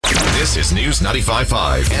This is News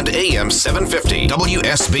 95.5 and AM 750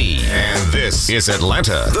 WSB. And this is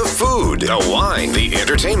Atlanta. The food, the wine, the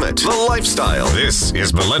entertainment, the lifestyle. This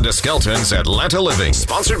is Belinda Skelton's Atlanta Living,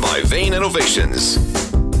 sponsored by Vein Innovations.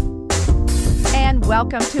 And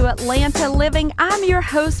welcome to Atlanta Living. I'm your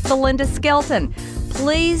host, Belinda Skelton.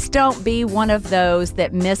 Please don't be one of those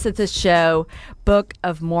that misses the show, Book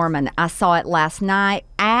of Mormon. I saw it last night.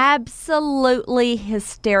 Absolutely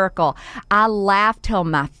hysterical. I laughed till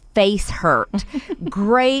my face hurt.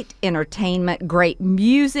 Great entertainment, great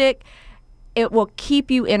music. It will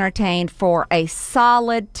keep you entertained for a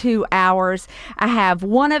solid 2 hours. I have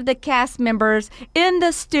one of the cast members in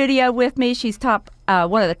the studio with me. She's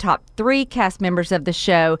one of the top 3 cast members of the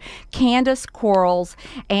show, Candace Quarles,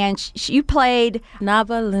 and you played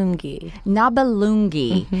Nabalungi.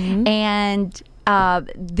 Mm-hmm. And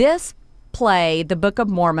this play, The Book of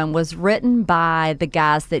Mormon, was written by the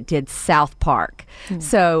guys that did South Park.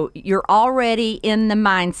 So you're already in the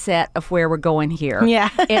mindset of where we're going here. Yeah.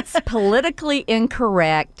 It's politically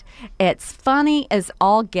incorrect. It's funny as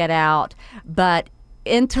all get out, but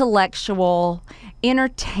intellectual,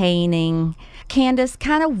 entertaining. Candace,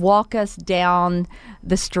 kind of walk us down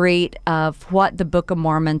the street of what the Book of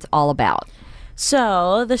Mormon's all about.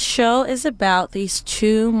 So the show is about these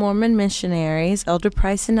 2 Mormon missionaries, Elder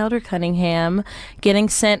Price and Elder Cunningham, getting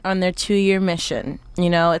sent on their 2-year mission. You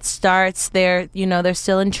know, it starts they're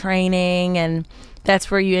still in training, and that's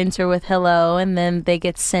where you enter with hello, and then they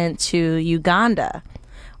get sent to Uganda,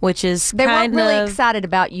 which is They weren't really excited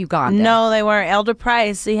about Uganda. No, they weren't. Elder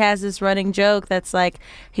Price, he has this running joke that's like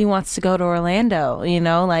he wants to go to Orlando,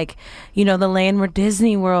 the land where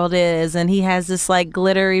Disney World is, and he has this like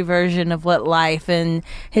glittery version of what life and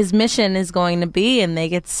his mission is going to be, and they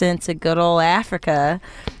get sent to good old Africa,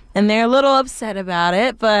 and they're a little upset about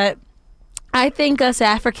it, but I think us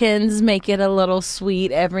Africans make it a little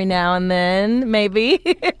sweet every now and then, maybe.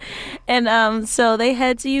 And so they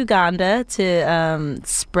head to Uganda to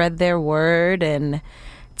spread their word and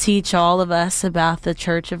teach all of us about the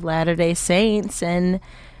Church of Latter-day Saints. And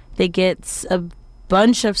they get a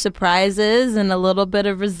bunch of surprises and a little bit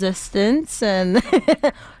of resistance. And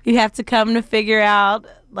you have to come to figure out,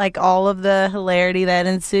 like, all of the hilarity that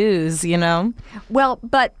ensues, Well,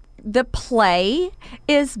 but the play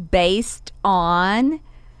is based on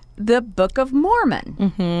the Book of Mormon.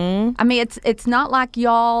 Mm-hmm. I mean, it's not like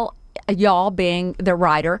y'all being the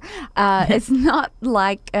writer. It's not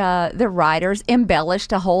like the writers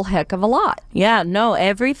embellished a whole heck of a lot. Yeah, no,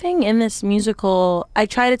 everything in this musical, I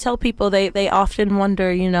try to tell people, they often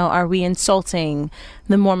wonder, are we insulting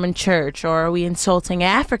the Mormon Church, or are we insulting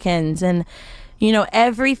Africans? And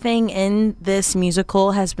everything in this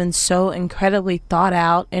musical has been so incredibly thought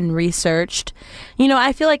out and researched.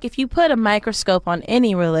 I feel like if you put a microscope on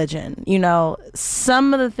any religion,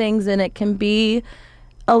 some of the things in it can be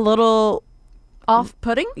a little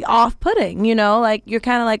off-putting, like you're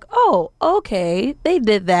kind of like, oh, okay, they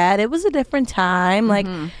did that. It was a different time. Like,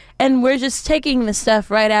 and we're just taking the stuff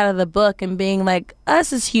right out of the book and being like,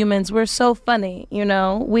 us as humans, we're so funny.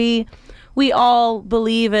 We all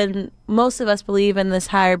believe in, most of us believe in this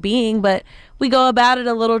higher being, but we go about it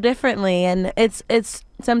a little differently. And it's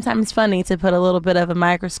sometimes funny to put a little bit of a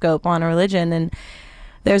microscope on a religion. And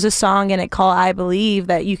there's a song in it called I Believe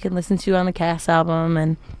that you can listen to on the Cass album.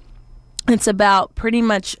 And it's about pretty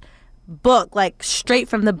much book, like straight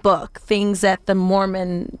from the book, things that the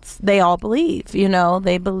Mormons, they all believe.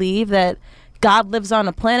 They believe that God lives on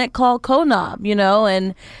a planet called Konab,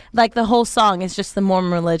 and like the whole song is just the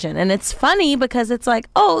Mormon religion. And it's funny because it's like,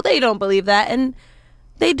 oh, they don't believe that. And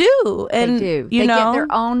they do. And they do. They get their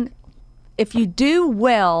own, if you do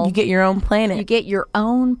well, you get your own planet. You get your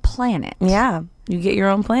own planet. Yeah, you get your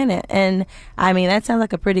own planet. And I mean, that sounds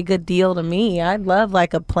like a pretty good deal to me. I'd love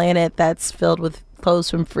like a planet that's filled with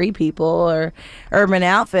clothes from Free People or Urban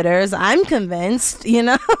Outfitters. I'm convinced, You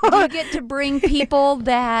get to bring people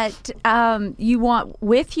that you want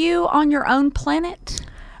with you on your own planet?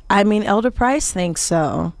 I mean, Elder Price thinks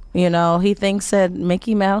so. He thinks that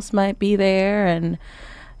Mickey Mouse might be there, and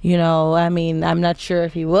I mean, I'm not sure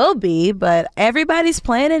if he will be, but everybody's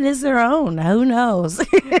planet is their own. Who knows?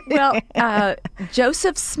 Well,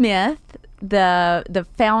 Joseph Smith, the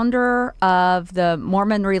founder of the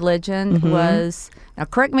Mormon religion, was, now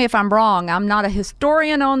correct me if I'm wrong, I'm not a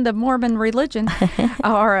historian on the Mormon religion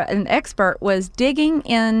or an expert, was digging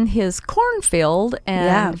in his cornfield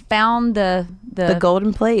and found the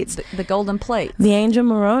golden plates. The golden plates. The angel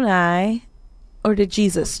Moroni, or did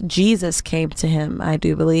Jesus? Jesus came to him, I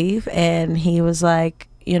do believe, and he was like,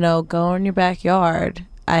 go in your backyard.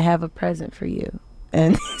 I have a present for you.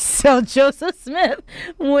 And so Joseph Smith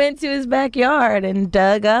went to his backyard and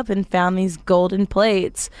dug up and found these golden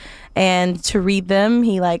plates. And to read them,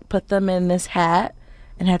 he like put them in this hat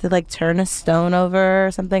and had to like turn a stone over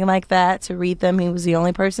or something like that to read them. He was the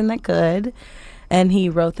only person that could. And he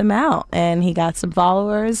wrote them out, and he got some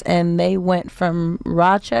followers, and they went from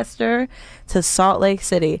Rochester to Salt Lake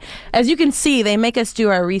City. As you can see, they make us do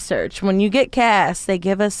our research. When you get cast, they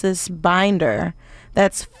give us this binder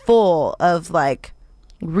that's full of like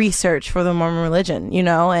research for the Mormon religion, you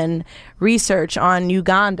know, and research on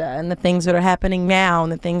Uganda and the things that are happening now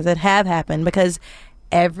and the things that have happened, because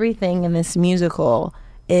everything in this musical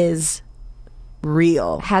is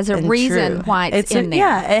real, has a reason true. Why it's in there.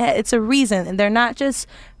 Yeah, it's a reason, and they're not just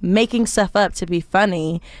making stuff up to be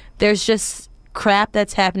funny. There's just crap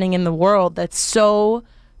that's happening in the world that's so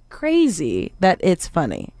crazy that it's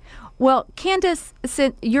funny. Well, Candace,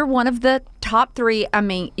 since you're one of the top 3, I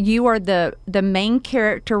mean, you are the main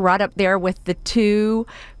character right up there with the 2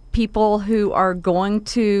 people who are going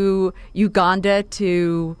to Uganda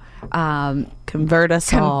to convert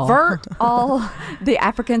all the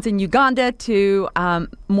Africans in Uganda to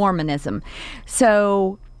Mormonism.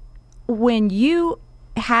 So when you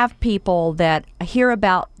have people that hear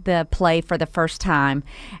about the play for the first time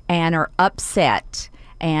and are upset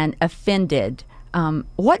and offended,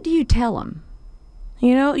 what do you tell them?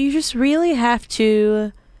 You know, you just really have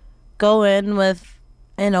to go in with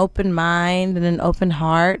an open mind and an open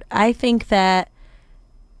heart. I think that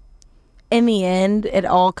in the end, it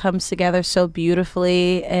all comes together so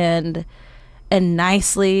beautifully and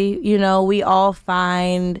nicely. You know, we all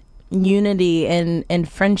find unity and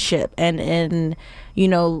friendship and in, you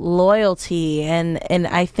know, loyalty. And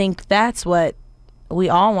I think that's what we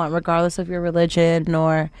all want, regardless of your religion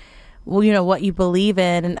or, well, you know, what you believe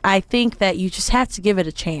in. And I think that you just have to give it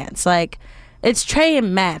a chance. Like, it's Trey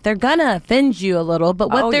and Matt. They're gonna offend you a little,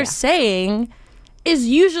 but what they're saying is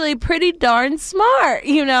usually pretty darn smart,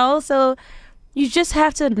 you know? So you just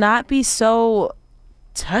have to not be so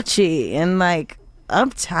touchy and like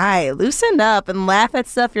uptight. Loosen up and laugh at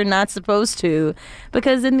stuff you're not supposed to,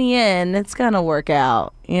 because in the end, it's gonna work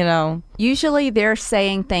out, you know? Usually they're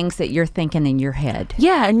saying things that you're thinking in your head.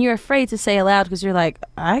 Yeah, and you're afraid to say aloud because you're like,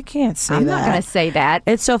 I can't say I'm that. not gonna say that.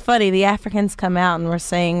 It's so funny. The Africans come out and we're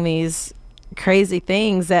saying these crazy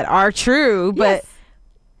things that are true, but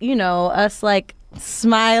you know, us like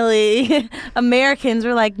smiley Americans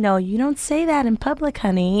were like, no, you don't say that in public,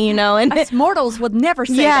 honey, you know, and us mortals would never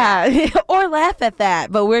say that. or laugh at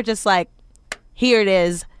that, but we're just like, here it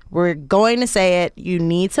is, we're going to say it, you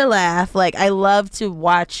need to laugh. Like, I love to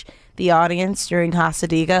watch the audience during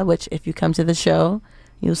Hasadiga, which if you come to the show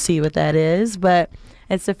you'll see what that is, but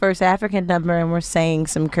it's the first African number, and we're saying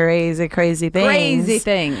some crazy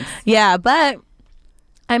things. Yeah, but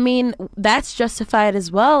I mean, that's justified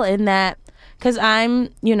as well in that, because I'm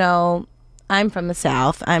from the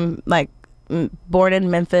South. I'm like born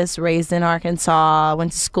in Memphis, raised in Arkansas,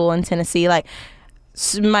 went to school in Tennessee. Like,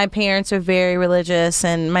 my parents are very religious,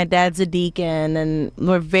 and my dad's a deacon, and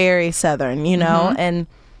we're very Southern, you know? And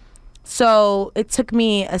so it took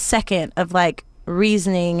me a second of like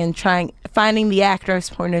reasoning and finding the actor's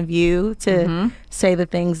point of view to say the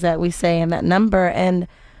things that we say in that number. And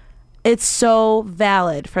it's so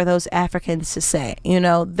valid for those Africans to say, you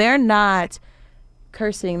know, they're not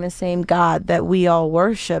cursing the same God that we all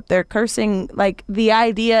worship. They're cursing like the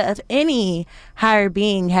idea of any higher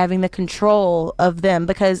being having the control of them,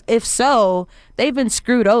 because if so, they've been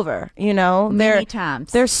screwed over, you know. Many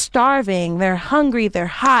times. They're starving, they're hungry, they're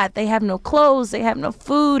hot, they have no clothes, they have no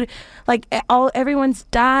food. Like, everyone's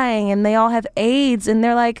dying, and they all have AIDS, and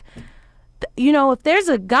they're like, you know, if there's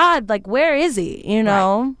a God, like, where is he, you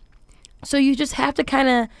know? Right. So you just have to kind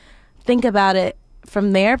of think about it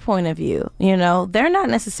from their point of view, you know. They're not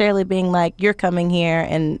necessarily being like, you're coming here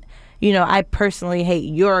and, you know, I personally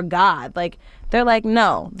hate your God. Like, they're like,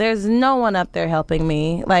 no, there's no one up there helping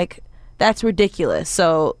me. Like, that's ridiculous.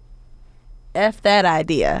 So F that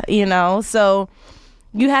idea, you know. So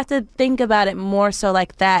you have to think about it more so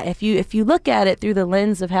like that. If you look at it through the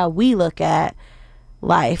lens of how we look at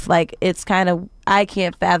life, like, it's kind of, I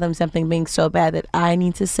can't fathom something being so bad that I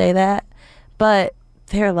need to say that, but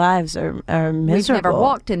their lives are miserable. We've never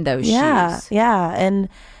walked in those shoes. Yeah, and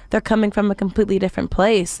they're coming from a completely different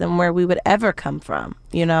place than where we would ever come from,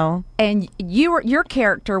 you know? And your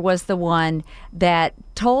character was the one that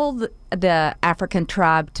told the African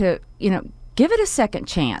tribe to, you know, give it a second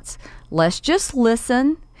chance. Let's just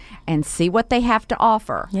listen and see what they have to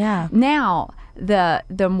offer. Yeah. Now, the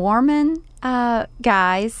Mormon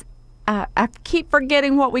guys, I keep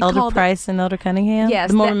forgetting what we Elder call Price and Elder Cunningham. Yes,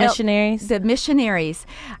 the Mormon missionaries. The missionaries,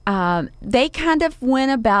 they kind of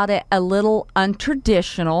went about it a little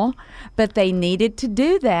untraditional, but they needed to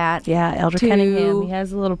do that. Yeah, Elder Cunningham, he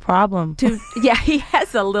has a little problem. Yeah, he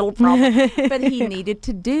has a little problem, but he needed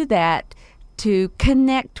to do that to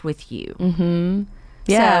connect with you. Mm-hmm.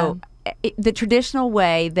 Yeah. So the traditional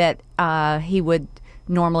way that he would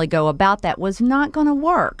normally go about that was not going to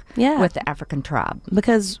work with the African tribe.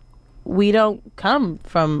 Because we don't come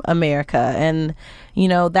from America, and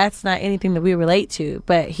that's not anything that we relate to.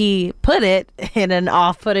 But he put it in an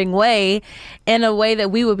off-putting way, in a way that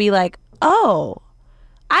we would be like, oh,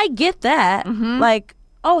 I get that. Mm-hmm. Like,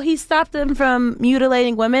 oh, he stopped them from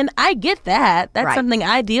mutilating women. I get that. That's right. something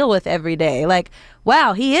I deal with every day. Like,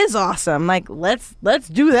 wow, he is awesome. Like, let's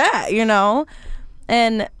do that,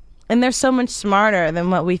 And they're so much smarter than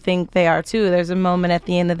what we think they are too. There's a moment at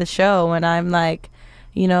the end of the show when I'm like,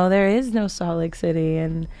 there is no Salt Lake City,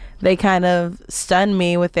 and they kind of stun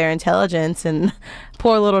me with their intelligence. And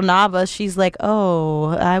poor little Nava, she's like, oh,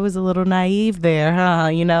 I was a little naive there,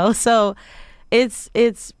 huh? So it's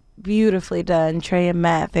beautifully done. Trey and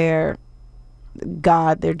Matt, they're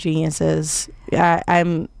geniuses.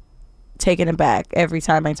 I'm taken aback every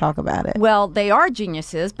time I talk about it. Well, they are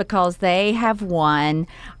geniuses because they have won,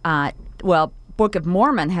 Book of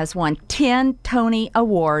Mormon has won 10 Tony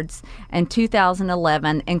Awards in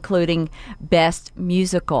 2011, including Best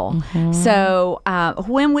Musical. Mm-hmm. So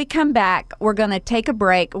when we come back, we're going to take a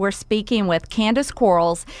break. We're speaking with Candace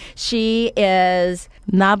Quarles. She is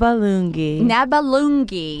Nabalungi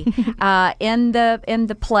in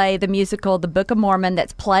the play, the musical, The Book of Mormon,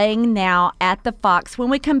 that's playing now at the Fox. When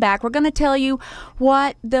we come back, we're going to tell you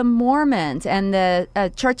what the Mormons and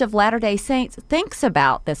the Church of Latter-day Saints thinks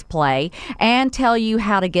about this play, and tell you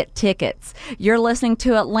how to get tickets. You're listening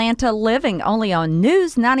to Atlanta Living, only on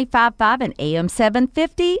News 95.5 and AM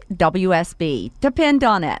 750 WSB. Depend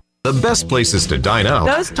on it. The best places to dine out.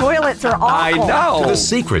 Those toilets are awful. I know. To the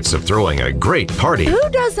secrets of throwing a great party. Who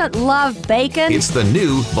doesn't love bacon? It's the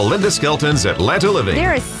new Belinda Skelton's Atlanta Living.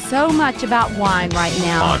 There is so much about wine right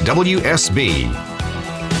now. On WSB.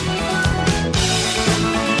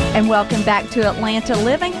 And welcome back to Atlanta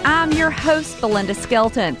Living. I'm your host, Belinda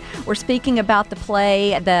Skelton. We're speaking about the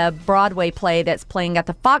play, the Broadway play that's playing at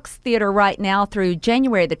the Fox Theater right now through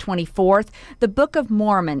January the 24th, The Book of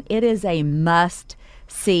Mormon. It is a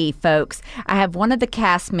must-see, folks. I have one of the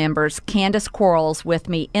cast members, Candace Quarles, with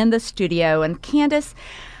me in the studio. And Candace,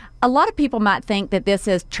 a lot of people might think that this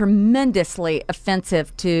is tremendously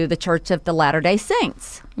offensive to the Church of the Latter-day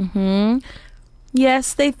Saints. Mm-hmm.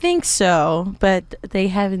 Yes, they think so, but they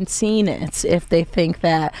haven't seen it if they think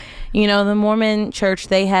that. The Mormon Church,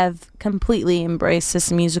 they have completely embraced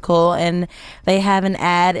this musical, and they have an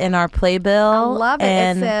ad in our playbill. I love it.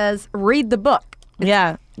 It says, read the book.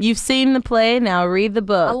 Yeah. You've seen the play, now read the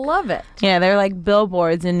book. I love it. Yeah, they're like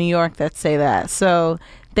billboards in New York that say that. So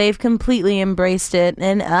they've completely embraced it,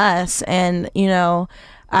 and us. And,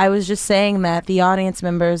 I was just saying that the audience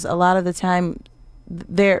members, a lot of the time,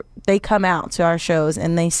 they come out to our shows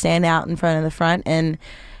and they stand out in front of the front and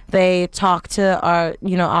they talk to our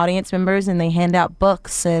audience members, and they hand out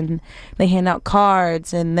books and they hand out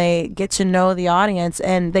cards and they get to know the audience,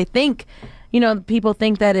 and they think people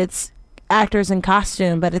think that it's actors in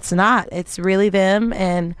costume, but it's not. It's really them.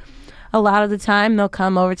 And a lot of the time they'll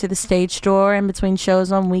come over to the stage door in between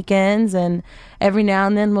shows on weekends, and every now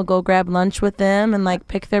and then we'll go grab lunch with them and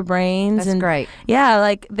pick their brains. That's great.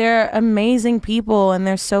 Yeah, they're amazing people, and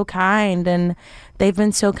they're so kind, and they've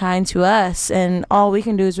been so kind to us, and all we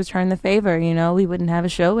can do is return the favor. We wouldn't have a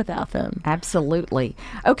show without them. Absolutely.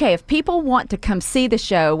 Okay, if people want to come see the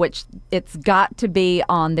show, which it's got to be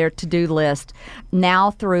on their to-do list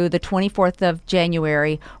now through the 24th of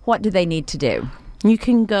January, what do they need to do? You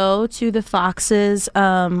can go to the Fox's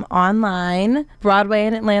online,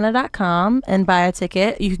 BroadwayInAtlanta.com, and buy a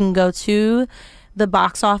ticket. You can go to the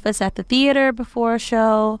box office at the theater before a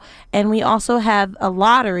show. And we also have a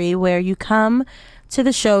lottery where you come to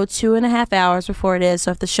the show 2.5 hours before it is.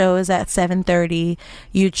 So if the show is at 7:30,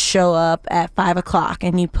 you'd show up at 5 o'clock,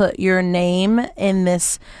 and you put your name in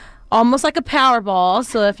this almost like a Powerball.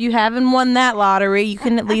 So if you haven't won that lottery, you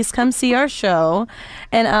can at least come see our show.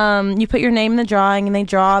 And you put your name in the drawing, and they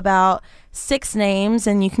draw about 6 names,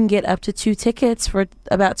 and you can get up to 2 tickets for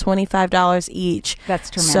about $25 each. That's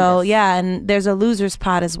tremendous. So yeah, and there's a loser's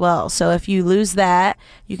pot as well. So if you lose that,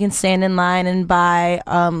 you can stand in line and buy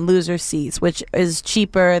loser seats, which is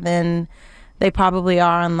cheaper than they probably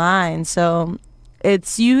are online. So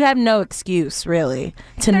You have no excuse really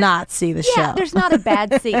to not see the show. There's not a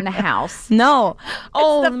bad seat in the house. No.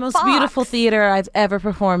 the The most Fox. beautiful theater I've ever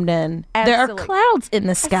performed in. There are Absolutely. clouds in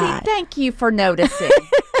the sky. See, thank you for noticing.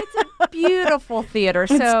 It's a beautiful theater.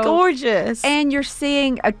 So It's gorgeous. And you're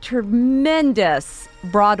seeing a tremendous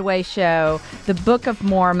Broadway show, The Book of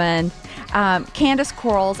Mormon. Candace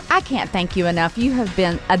Quarles, I can't thank you enough. You have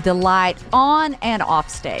been a delight on and off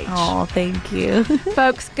stage. Oh, thank you.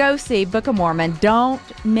 Folks, go see Book of Mormon. Don't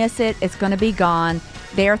miss it. It's going to be gone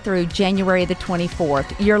there through January the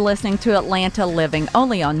 24th. You're listening to Atlanta Living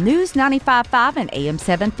only on News 95.5 and AM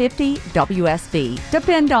 750 WSB.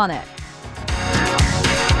 Depend on it.